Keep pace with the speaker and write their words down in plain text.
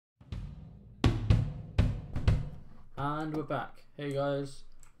And we're back. Hey guys,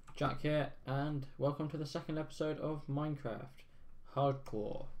 Jack here, and welcome to the second episode of Minecraft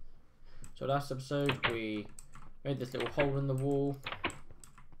Hardcore. So last episode we made this little hole in the wall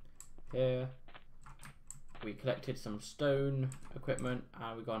here. We collected some stone equipment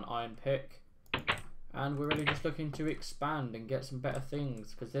and we got an iron pick. And we're really just looking to expand and get some better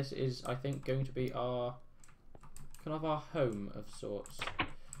things, because this is, I think, going to be our kind of our home of sorts.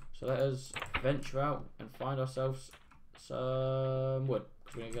 So let us venture out and find ourselves some wood,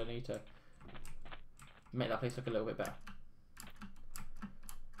 because we're going to need to make that place look a little bit better.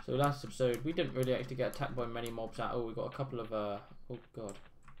 So last episode we didn't really actually get attacked by many mobs at all. We got a couple of oh god,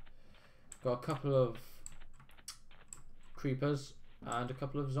 got a couple of creepers and a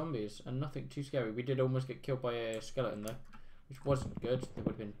couple of zombies, and nothing too scary. We did almost get killed by a skeleton though, which wasn't good. It would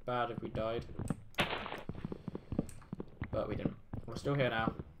have been bad if we died, but we didn't. We're still here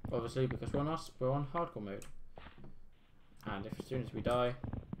now, obviously, because we're on hardcore mode. And if as soon as we die,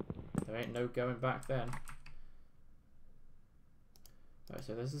 there ain't no going back then. Right,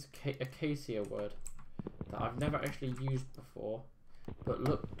 so this is acacia wood that I've never actually used before, but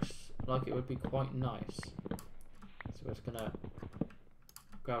looks like it would be quite nice. So we're just gonna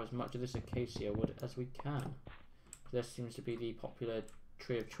grab as much of this acacia wood as we can. This seems to be the popular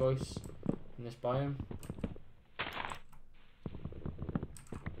tree of choice in this biome.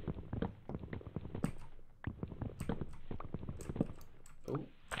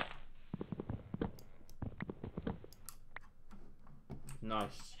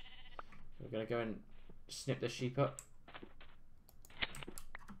 Nice. We're gonna go and snip the sheep up.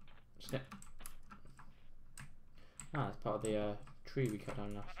 Snip. Ah, that's part of the tree we cut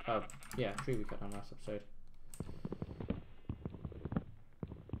down last. Yeah, tree we cut down last episode.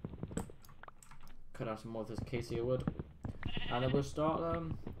 Cut out some more of this acacia wood, and then we'll start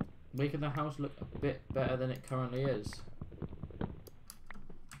making the house look a bit better than it currently is.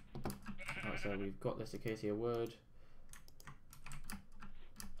 Right, so we've got this acacia wood.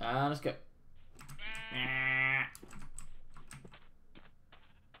 Let's go. I'm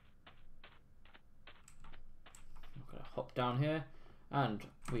gonna hop down here, and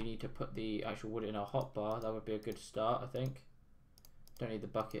we need to put the actual wood in our hotbar. That would be a good start, I think. Don't need the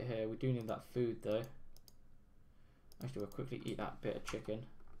bucket here. We do need that food though. Actually, we'll quickly eat that bit of chicken.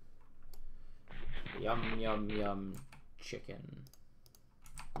 Yum yum yum chicken.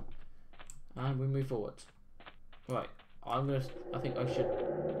 And we move forward. Right. I think I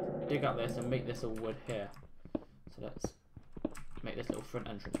should dig up this and make this all wood here. So let's make this little front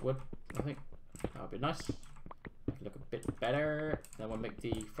entrance wood. I think that would be nice. Make it look a bit better. Then we'll make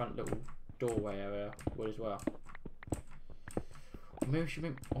the front little doorway area wood as well. Or maybe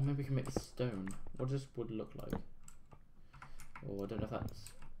we can make the stone. What does wood look like? Oh, I don't know if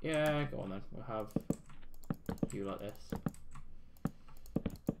that's. Yeah, go on then. We'll have you like this.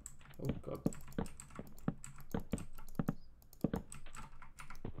 Oh god.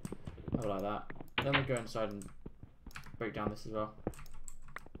 Like that. Then we'll go inside and break down this as well.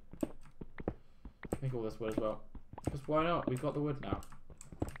 Make all this wood as well. Because why not? We've got the wood now.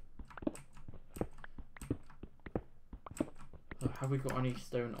 Oh, have we got any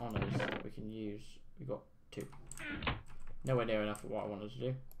stone on us that we can use? We've got 2. Nowhere near enough for what I wanted to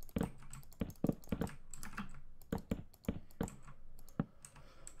do.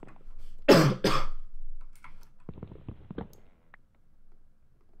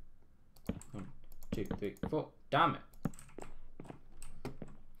 Damn it.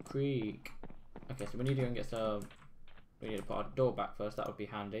 Creek. Okay, so we need to go and get some. We need to put our door back first. That would be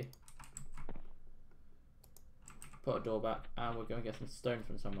handy. Put a door back, and we're going to get some stone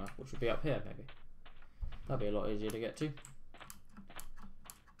from somewhere, which would be up here maybe. That'd be a lot easier to get to.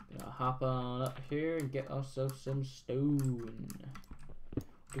 Gonna hop on up here and get ourselves some stone.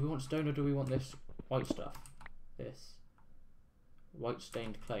 Do we want stone or do we want this white stuff? This white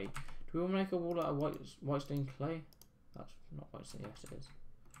stained clay. Do we want to make a wall out of white stained clay? That's not white stained. Yes, it is.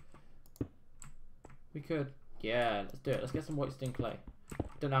 We could. Yeah, let's do it. Let's get some white stained clay.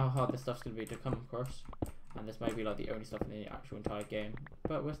 Don't know how hard this stuff's going to be to come across. And this may be like the only stuff in the actual entire game.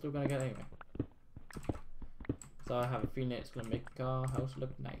 But we're still going to get it anyway. So I have a feeling it's going to make our house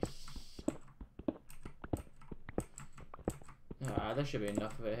look nice. There should be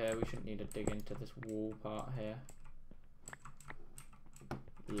enough of it here. We shouldn't need to dig into this wall part here.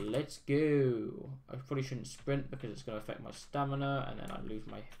 Let's go. I probably shouldn't sprint because it's going to affect my stamina, and then I lose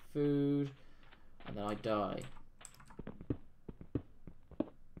my food, and then I die.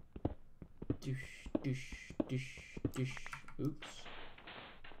 Doosh, doosh, doosh, doosh. Oops.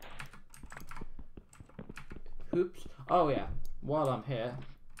 Oops. Oh yeah. While I'm here,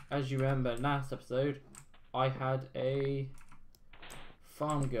 as you remember last episode, I had a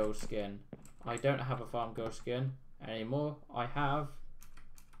farm girl skin. I don't have a farm girl skin anymore. I have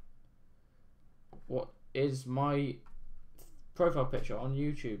what is my profile picture on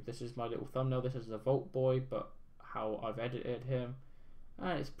YouTube. This is my little thumbnail. This is the Vault Boy, but how I've edited him,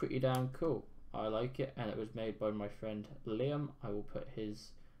 and it's pretty damn cool. I like it, and it was made by my friend Liam. I will put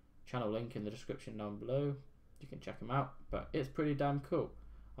his channel link in the description down below. You can check him out, but it's pretty damn cool.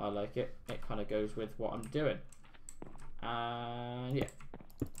 I like it. It kind of goes with what I'm doing, and yeah.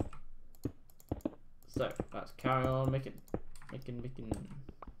 So let's carry on making.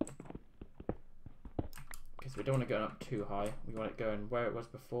 Because we don't want it going up too high. We want it going where it was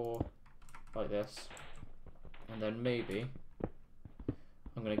before, like this, and then maybe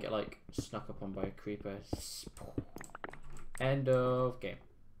I'm gonna get like snuck up on by a creeper. End of game.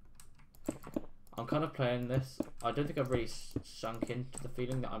 I'm kind of playing this. I don't think I've really sunk into the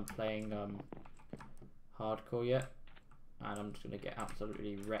feeling that I'm playing hardcore yet, and I'm just gonna get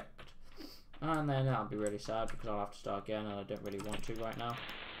absolutely wrecked, and then I'll be really sad because I'll have to start again, and I don't really want to right now.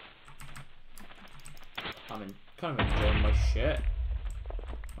 I'm kind of enjoying my shit.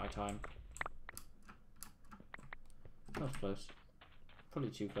 My time. That was close. Probably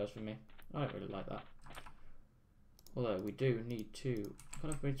too close for me. I don't really like that. Although we do need to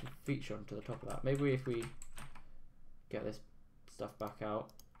kind of bring some feature onto the top of that. Maybe if we get this stuff back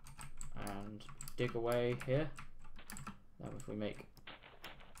out and dig away here. Then if we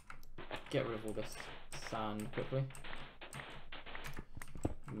get rid of all this sand quickly.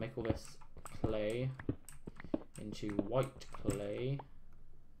 Make all this clay into white clay.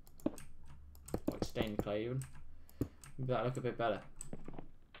 White stained clay even. Maybe that'll look a bit better.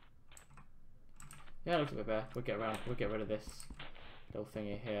 Yeah, it looks a bit better. We'll get rid of this little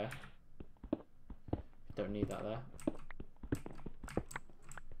thingy here. Don't need that there.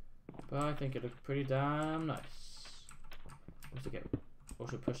 But I think it looks pretty damn nice.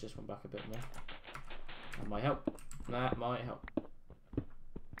 Also push this one back a bit more. That might help. That might help.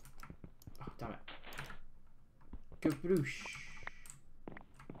 Oh, damn it. Kabroosh.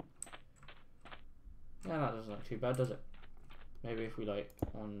 Yeah, that doesn't look too bad, does it? Maybe if we like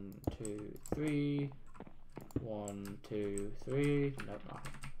 1, 2, 3, 1, 2, 3. Nope, not.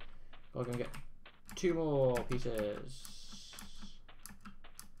 We're gonna get 2 more pieces.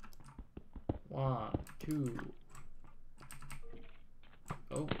 1, 2.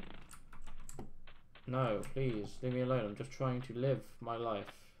 Oh. No, please leave me alone. I'm just trying to live my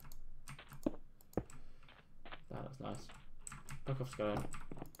life. That looks nice. Fuck off, Skeleton.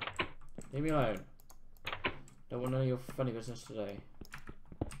 Leave me alone. Don't want none of your funny business today.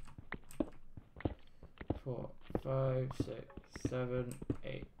 4, 5, 6, 7,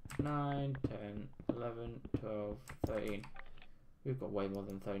 8, 9, 10, 11, 12, 13. We've got way more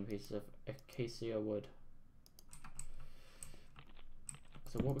than 13 pieces of acacia wood.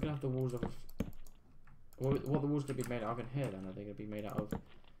 So what we're gonna have the walls of? What the walls gonna be made out of in here then? Are they gonna be made out of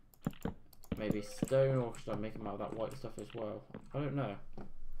maybe stone, or should I make them out of that white stuff as well? I don't know.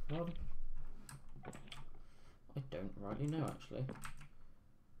 I don't rightly know actually.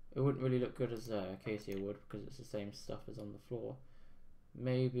 It wouldn't really look good as acacia wood because it's the same stuff as on the floor.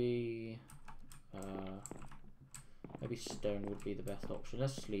 Maybe maybe stone would be the best option.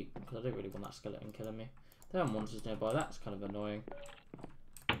 Let's sleep because I don't really want that skeleton killing me. There are monsters nearby. That's kind of annoying.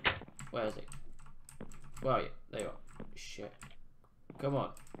 Where is he? Where are you? There you are. Shit. Come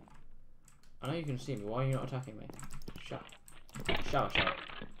on. I know you can see me. Why are you not attacking me? Shut. Shout.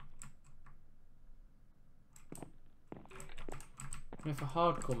 And for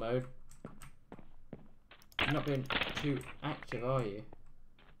hardcore mode, you're not being too active, are you?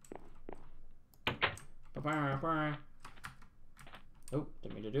 Oh,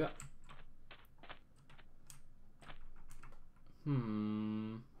 didn't mean to do that.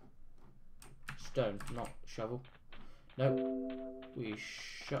 Stone, not shovel. Nope. We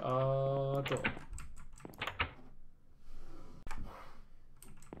shut our door.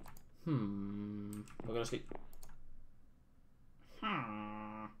 We're gonna sleep.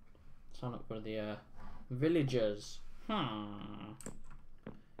 Sound like one of the villagers. Where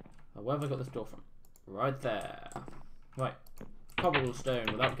have I got this door from? Right there. Right.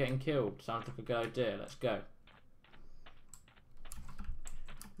 Cobblestone without getting killed. Sounds like a good idea. Let's go.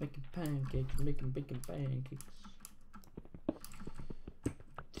 Making pancakes, making bacon pancakes.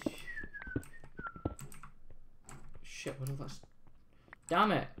 Shit, what all that?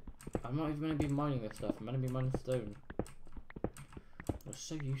 Damn it! I'm not even going to be mining this stuff. I'm going to be mining stone. I'm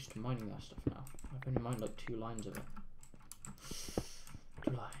so used to mining that stuff now. I've only mined like 2 lines of it.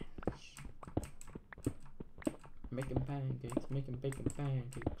 2 lines. Making pancakes, making bacon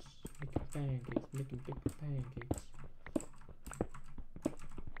pancakes, making pancakes, making bacon pancakes.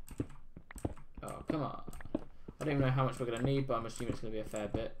 Oh, come on. I don't even know how much we're going to need, but I'm assuming it's going to be a fair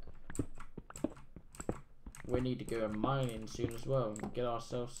bit. We need to go mining soon as well and get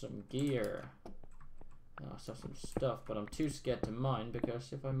ourselves some gear. Get ourselves some stuff, but I'm too scared to mine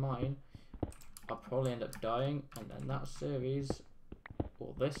because if I mine, I'll probably end up dying, and then that series,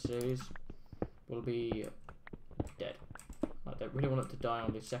 or this series, will be dead. I don't really want it to die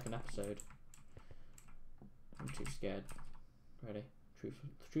on the second episode. I'm too scared. Ready?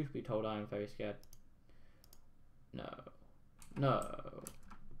 Truth be told, I am very scared. No. No.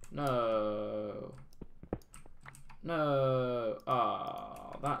 No. No.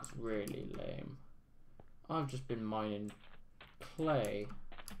 Ah, that's really lame. I've just been mining clay.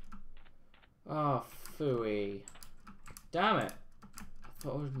 Ah, phooey. Damn it. I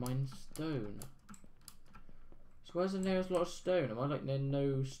thought I was mining stone. So where's the nearest lot of stone? Am I like near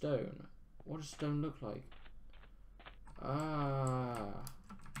no stone? What does stone look like? Ah.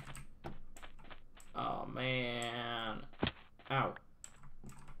 Oh man. Ow.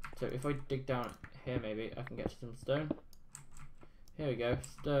 So if I dig down here maybe I can get some stone. Here we go,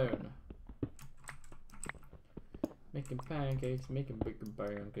 stone. Making pancakes, making bacon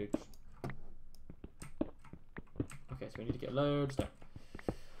pancakes. Okay, so we need to get loads of stone.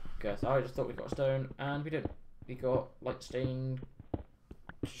 Okay, so I just thought we got stone and we didn't. We got light stained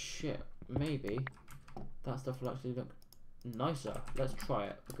shit. Maybe that stuff will actually look nicer. Let's try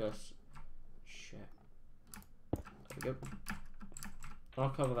it because shit. There we go. I'll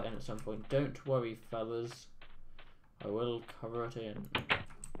cover that in at some point. Don't worry, fellas. I will cover it in.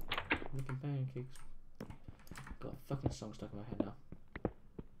 Making pancakes. Got a fucking song stuck in my head now.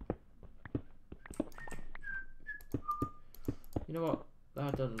 You know what?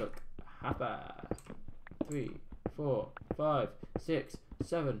 That doesn't look half bad. 3, 4, 5, 6,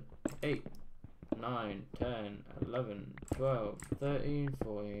 7, 8, 9, 10, 11, 12, 13,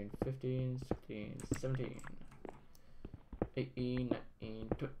 14, 15, 16, 17, 18, 19,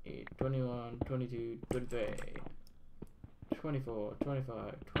 20, 21, 22, 23, 24,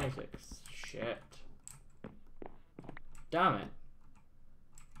 25, 26. Shit. Damn it.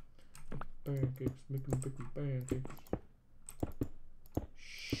 Pancakes, making bacon pancakes.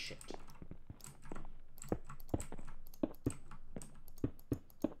 Shit.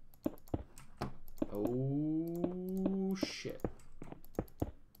 Oh shit.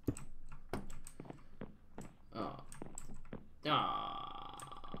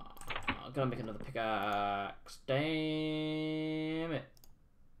 I'm gonna make another pickaxe. Damn it.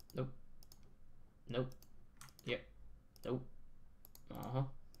 Nope. Nope. Yep. Nope.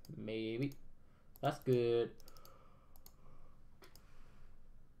 Maybe. That's good.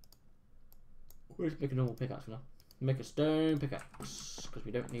 We'll just make a normal pickaxe for now. Make a stone pickaxe because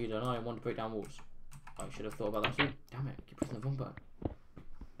we don't need an iron one to break down walls. I should have thought about that soon. Damn it, I keep pressing the wrong button.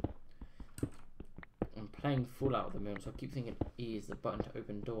 I'm playing Fallout at the moment, so I keep thinking E is the button to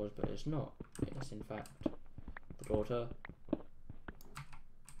open doors, but it's not. It's in fact the door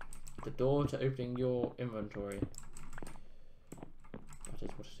to opening your inventory. That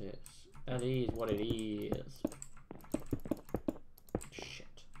is what it is. That is what it is.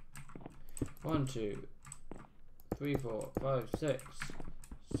 Shit. 1, 2, 3, 4, 5, 6,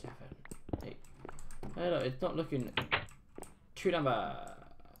 7, 8. Hey, look, it's not looking too damn bad.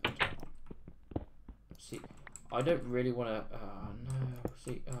 See, I don't really want to. Oh no.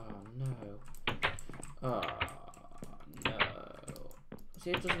 See, oh no. Oh no.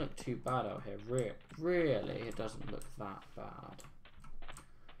 See, it doesn't look too bad out here. Really, it doesn't look that bad.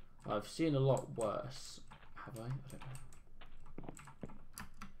 I've seen a lot worse. Have I? I don't know.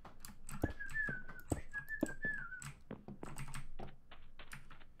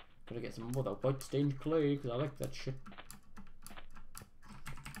 Gotta get some more of that white stained clay because I like that shit.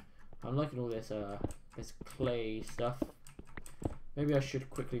 I'm liking all this this clay stuff. Maybe I should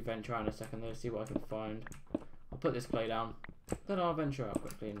quickly venture out in a second there, see what I can find. I'll put this clay down, then I'll venture out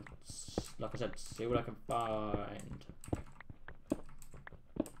quickly and, like I said, see what I can find.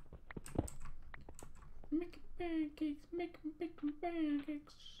 Making pancakes, making bacon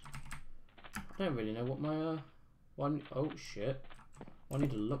pancakes. I don't really know what my one. Oh shit! What I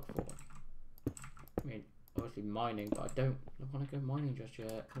need to look for. I mean, obviously mining, but I don't want to go mining just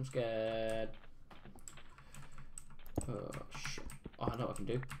yet. I'm scared. Oh shit! Oh, I know what I can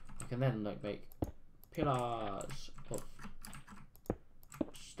do. I can then like make pillars of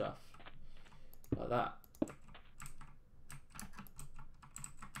stuff like that.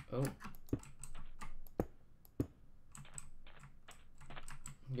 Oh.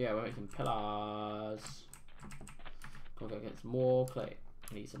 Yeah, we're making pillars. Gotta go get some more clay.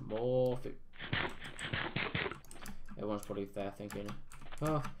 I need some more food. Everyone's probably there thinking,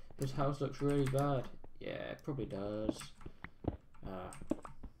 oh, his house looks really bad. Yeah, it probably does.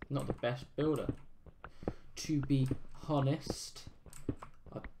 Not the best builder, to be honest.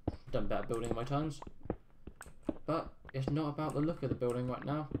 I've done better building in my times, but it's not about the look of the building right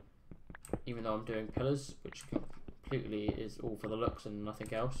now. Even though I'm doing pillars, which completely is all for the looks and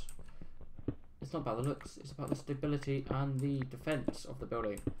nothing else. It's not about the looks, it's about the stability and the defense of the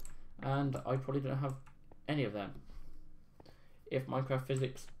building. And I probably don't have any of them. If Minecraft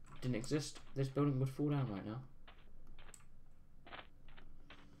physics didn't exist, this building would fall down right now.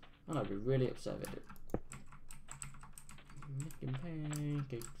 And I'd be really upset with it. Making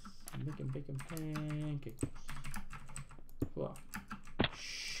pancakes, making pancakes. What?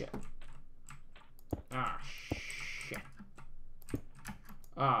 Shit. Ah, shit.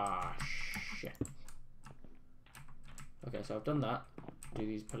 Ah, shit. Okay, so I've done that. Do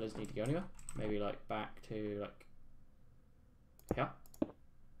these pillars need to go anywhere? Maybe like back to like here?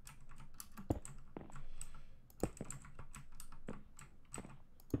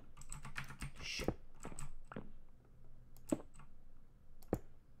 Shit.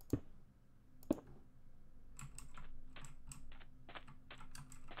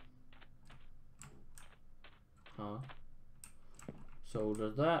 Huh? So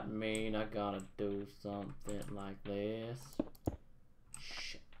does that mean I gotta do something like this?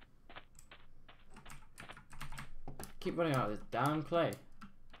 Shit. Keep running out of this damn clay.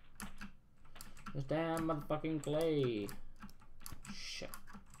 This damn motherfucking clay. Shit.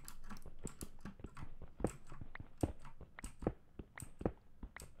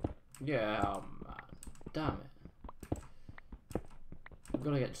 Yeah, oh man. Damn it. I'm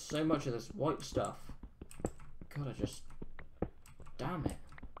gonna get so much of this white stuff. Gotta just... Damn it.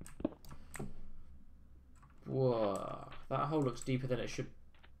 Whoa. That hole looks deeper than it should.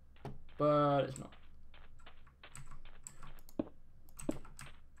 But it's not.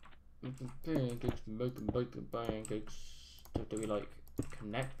 Making pancakes. Do we like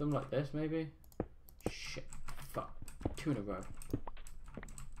connect them like this maybe? Shit. Fuck. 2 in a row.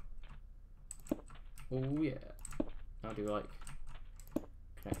 Oh yeah. Now do we like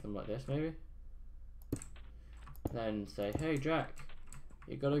connect them like this maybe? Then say, hey Jack,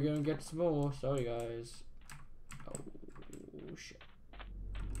 you gotta go and get some more. Sorry guys. Oh shit.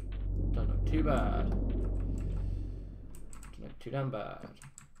 Don't look too bad. Don't look too damn bad.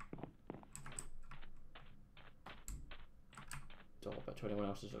 Oh, I bet 21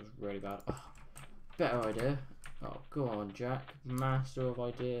 else's looks really bad. Oh, better idea. Oh, go on Jack. Master of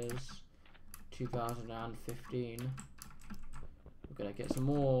ideas. 2015. We're gonna get some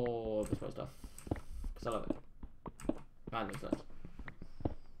more bespoke stuff. Because I love it. And it's less.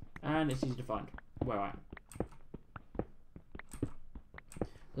 And it's easy to find where I am.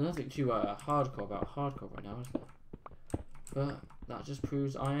 There's nothing too hardcore about hardcore right now, is there? But that just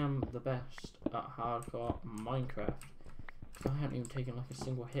proves I am the best at hardcore Minecraft. Because I haven't even taken like a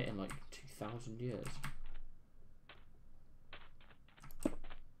single hit in like 2,000 years.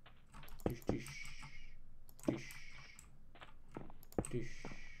 Doosh, doosh, doosh, doosh.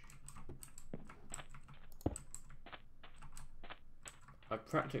 I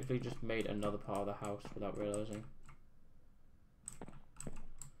practically just made another part of the house without realizing.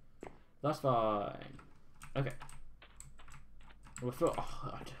 That's fine. Okay. We'll fill. Oh,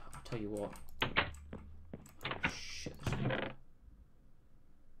 I'll tell you what. Oh shit! This is bad.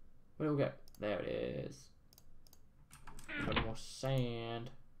 Where do we go? There it is. Got any more sand?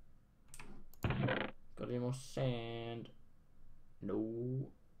 Got any more sand?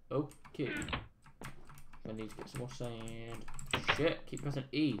 No. Okay. I need to get some more sand. Shit, keep pressing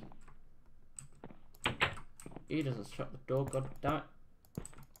E. E doesn't shut the door, god damn it.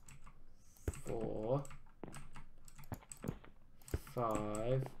 4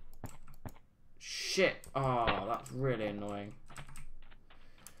 5 Shit! Oh, that's really annoying.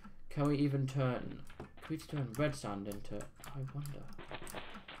 Can we even turn... Can we just turn red sand into... I wonder.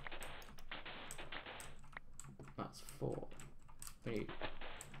 That's 4. We need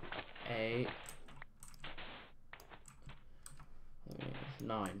 8.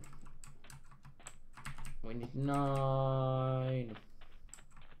 9. We need 9.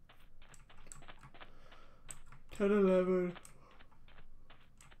 10, 11.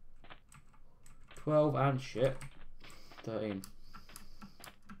 12 and shit. 13.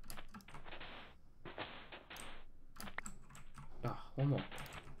 Ah, one more.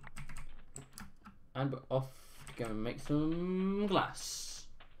 And we're off to go and make some glass.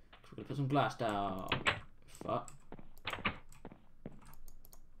 We're gonna put some glass down. Fuck.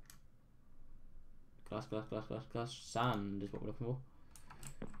 glass. Sand is what we're looking for.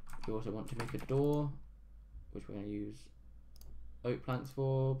 We also want to make a door, which we're going to use oak planks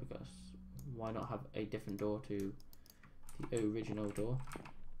for, because why not have a different door to the original door?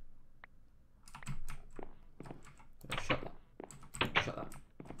 Shut that.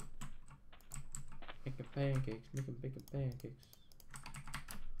 Making pancakes.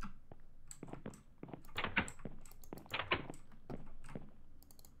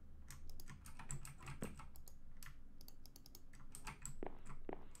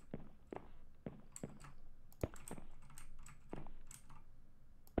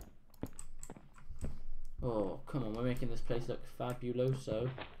 Oh, come on, we're making this place look fabuloso.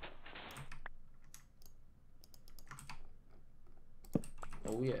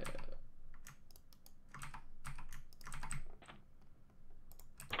 Oh yeah.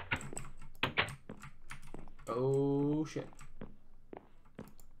 Oh shit.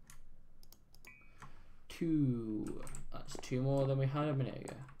 2. That's 2 more than we had a minute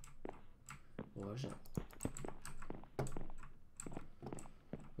ago. What is it?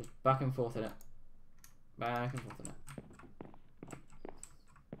 It's back and forth in it.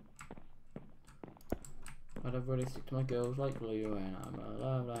 I'd have really stick to my girls like glue and I'm a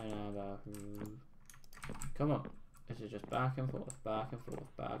love line. Come on. This is just back and forth.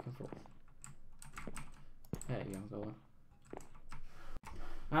 There you go, going.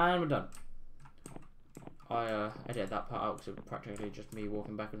 And we're done. I edited that part out because it was practically just me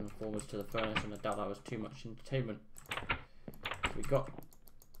walking back and forwards to the furnace, and I doubt that was too much entertainment. So we got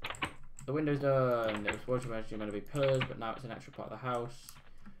the windows done. It was originally meant to be pillars, but now it's an extra part of the house,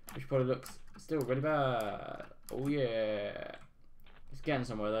 which probably looks still really bad. Oh yeah. It's getting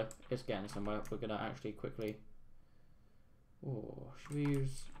somewhere though. We're gonna actually quickly... Oh, should we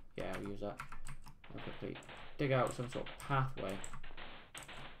use... Yeah, we'll use that. I'll quickly dig out some sort of pathway.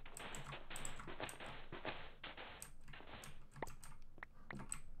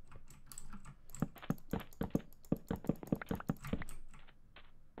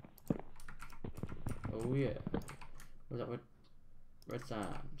 Oh yeah. What's that with red sand?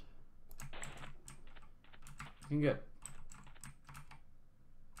 Looking good.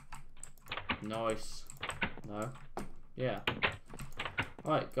 Nice. No. Yeah.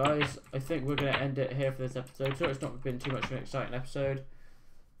 Alright guys, I think we're going to end it here for this episode. So it's not been too much of an exciting episode,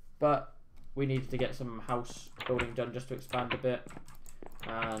 but we needed to get some house building done just to expand a bit.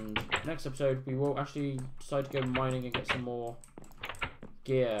 And next episode we will actually decide to go mining and get some more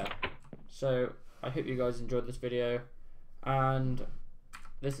gear. So I hope you guys enjoyed this video, and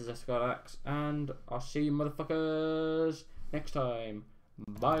this is Escalax, and I'll see you motherfuckers next time.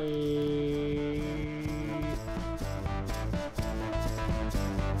 Bye.